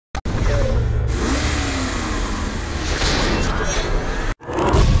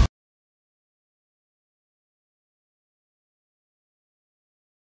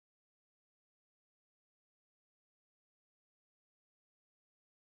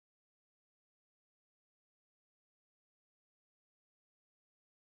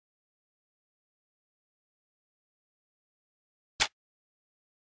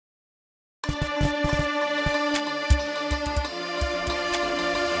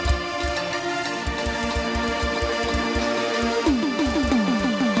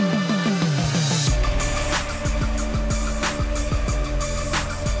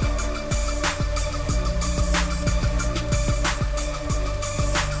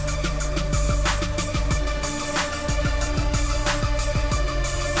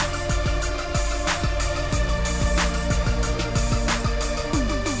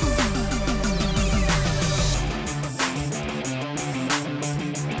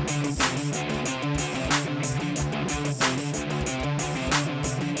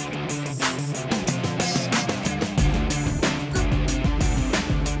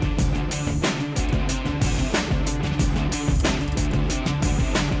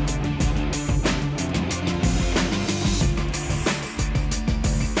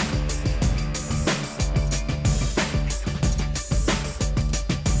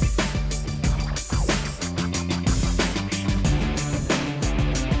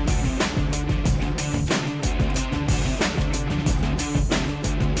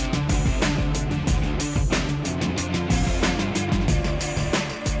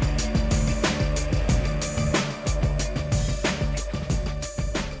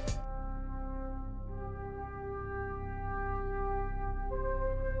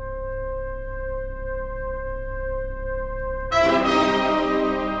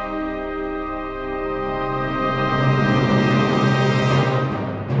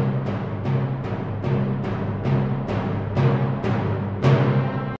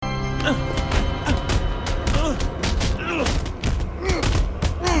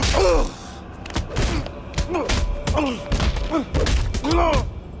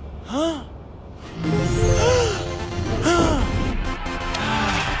Huh?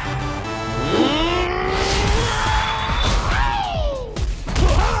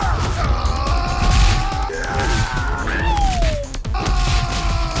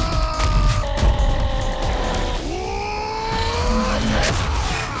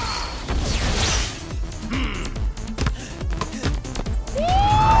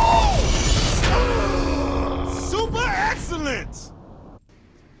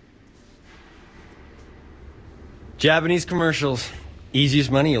 Japanese commercials.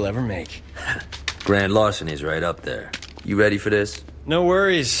 Easiest money you'll ever make. Grand larceny's right up there. You ready for this? No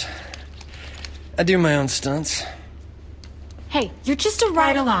worries. I do my own stunts. Hey, you're just a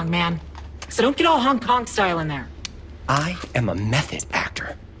ride-along, man. So don't get all Hong Kong style in there. I am a method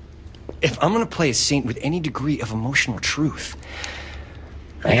actor. If I'm gonna play a saint with any degree of emotional truth,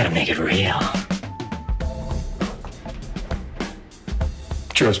 I gotta make it real.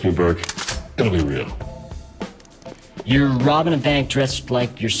 Trust me, Burke. It'll be real. You're robbing a bank dressed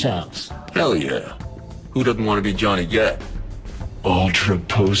like yourselves. Hell yeah. Who doesn't want to be Johnny Depp? Ultra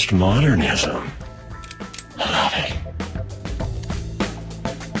postmodernism. I love it.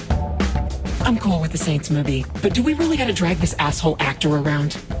 I'm cool with the Saints movie, but do we really gotta drag this asshole actor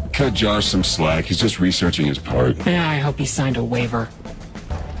around? Cut Josh some slack. He's just researching his part. Yeah, I hope he signed a waiver.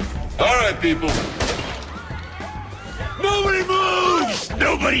 All right, people. Nobody moves!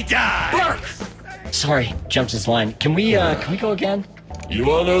 Nobody dies! Burke! Sorry, jumped his line. Can we go again?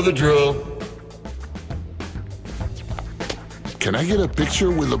 You all know the drill. Can I get a picture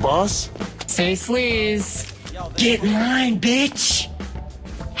with the boss? Say sleaze. Get in line, bitch!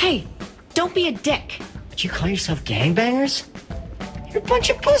 Hey, don't be a dick. Do you call yourself gangbangers? You're a bunch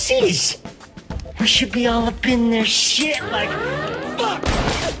of pussies! We should be all up in their shit like... Fuck!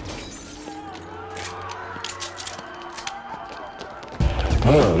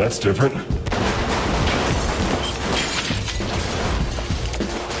 Oh, that's different.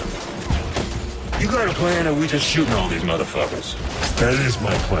 You got a plan, or we just shooting all these motherfuckers? That is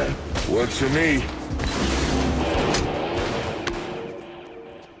my plan. Works for me.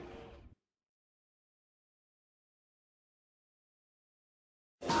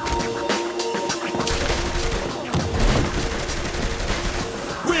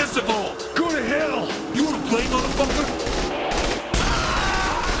 Where's the ball? Go to hell! You wanna play, motherfucker?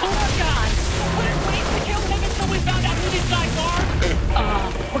 Oh my god! Would it wait to kill him until we found out who these guys are?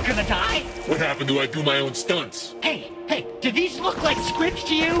 We're gonna die? What happened to I do my own stunts? Hey, do these look like scripts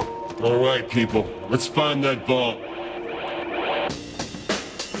to you? All right, people. Let's find that vault.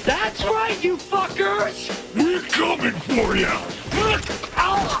 That's right, you fuckers! We're coming for you!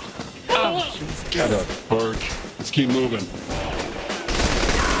 Get up, Burke. Let's keep moving.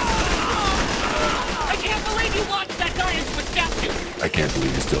 I can't believe you launched that guy into a statue! I can't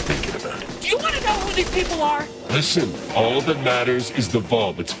believe you're still thinking about it. Do you want to know who these people are? Listen, all that matters is the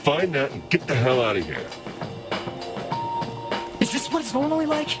vault. Let's find that and get the hell out of here. Is this what it's normally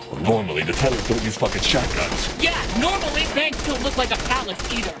like? Well, normally, the tellers don't use fucking shotguns. Yeah, normally banks don't look like a palace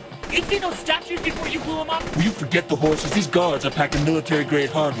either. You see those statues before you blew them up? Will you forget the horses? These guards are packing military-grade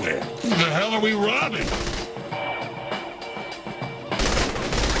hardware. Who the hell are we robbing?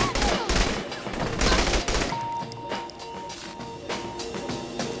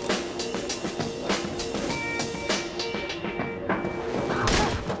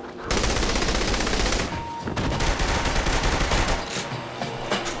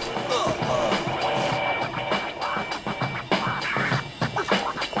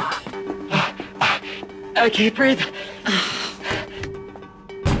 I can't breathe.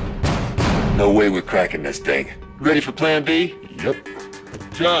 No way we're cracking this thing. Ready for plan B? Yep.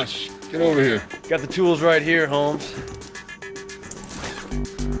 Josh, get over here. Got the tools right here, Holmes.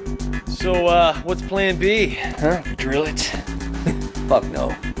 So, what's plan B? Huh? Drill it? Fuck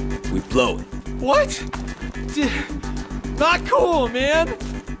no. We blow it. What? Not cool, man!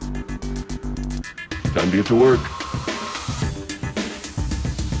 Time to get to work.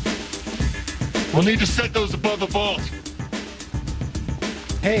 We'll need to set those above the vault.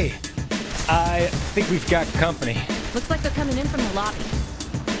 Hey, I think we've got company. Looks like they're coming in from the lobby.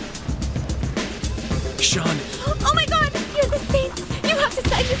 Sean. Oh my god! You're the Saints! You have to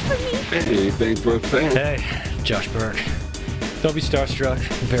sign this for me! Hey, thanks for a fan. Hey, Josh Burke. Don't be starstruck.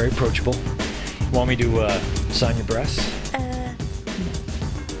 Very approachable. Want me to, sign your breasts? No.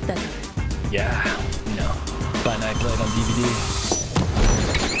 That's alright. Yeah, no. By night played on DVD.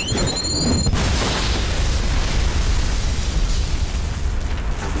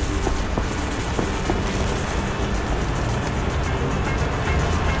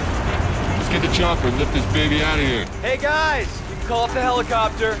 Let's get the chopper and lift this baby out of here. Hey guys, we call up the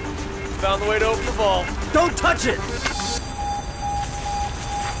helicopter. Found the way to open the vault. Don't touch it!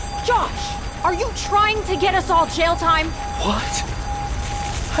 Josh, are you trying to get us all jail time? What?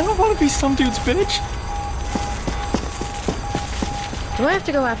 I don't want to be some dude's bitch. Do I have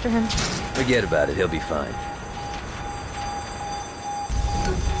to go after him? Forget about it, he'll be fine.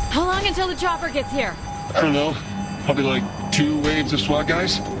 How long until the chopper gets here? I don't know. Probably like 2 waves of SWAT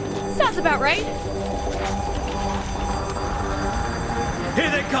guys. Sounds about right. Here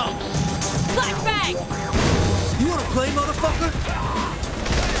they come! Flashbang! You wanna play, motherfucker?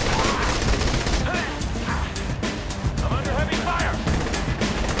 I'm under heavy fire.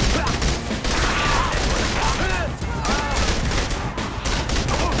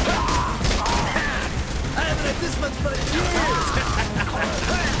 I haven't had this much fun in years!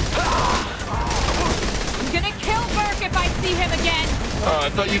 I'm gonna kill Burke if I see him again. I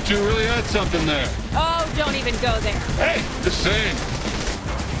thought you two really had something there. Oh, don't even go there. Hey, just saying.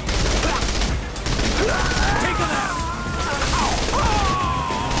 Take him out!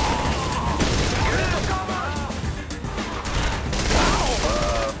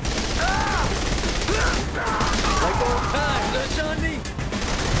 Like old times, huh, Johnny?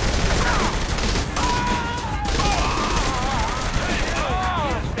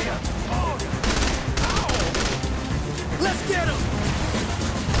 Let's get him!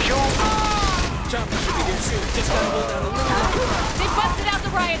 Chopper should be here soon. Just gotta hold out a little longer. They busted out the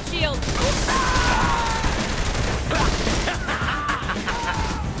riot shield.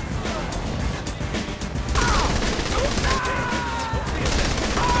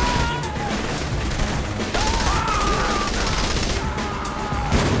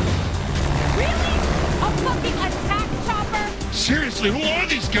 Really? A fucking attack chopper? Seriously, who are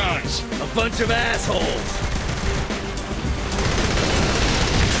these guys? A bunch of assholes.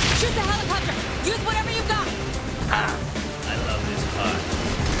 Shoot the helicopter. Use whatever you got. I love this part.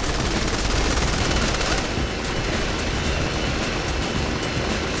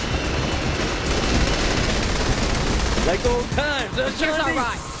 Like old times, huh, Here's Johnny? our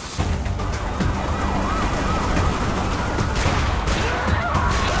ride.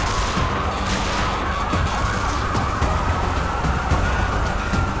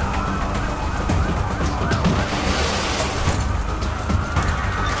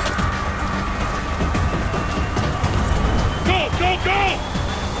 Go, go, go!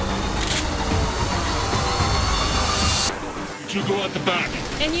 You go out the back.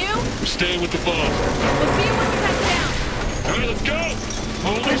 And you? I'm staying with the boss. We'll see you when we touch down. All right, let's go!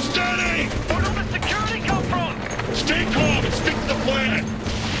 Hold it steady! Where did the security come from? Stay calm and stick to the plan!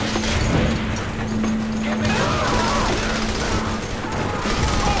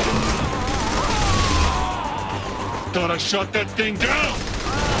 Thought I shot that thing down!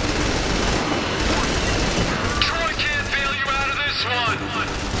 Troy can't bail you out of this one.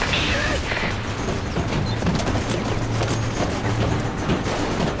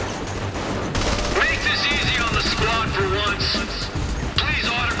 Make this easy on the squad for once. Please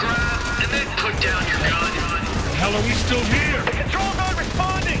autograph and then put down your gun. Hell, are we still here? Control's not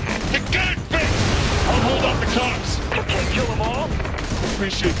responding. Then get it fixed! I'll hold off the cops! You can't kill them all.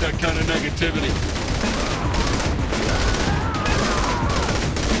 Appreciate that kind of negativity.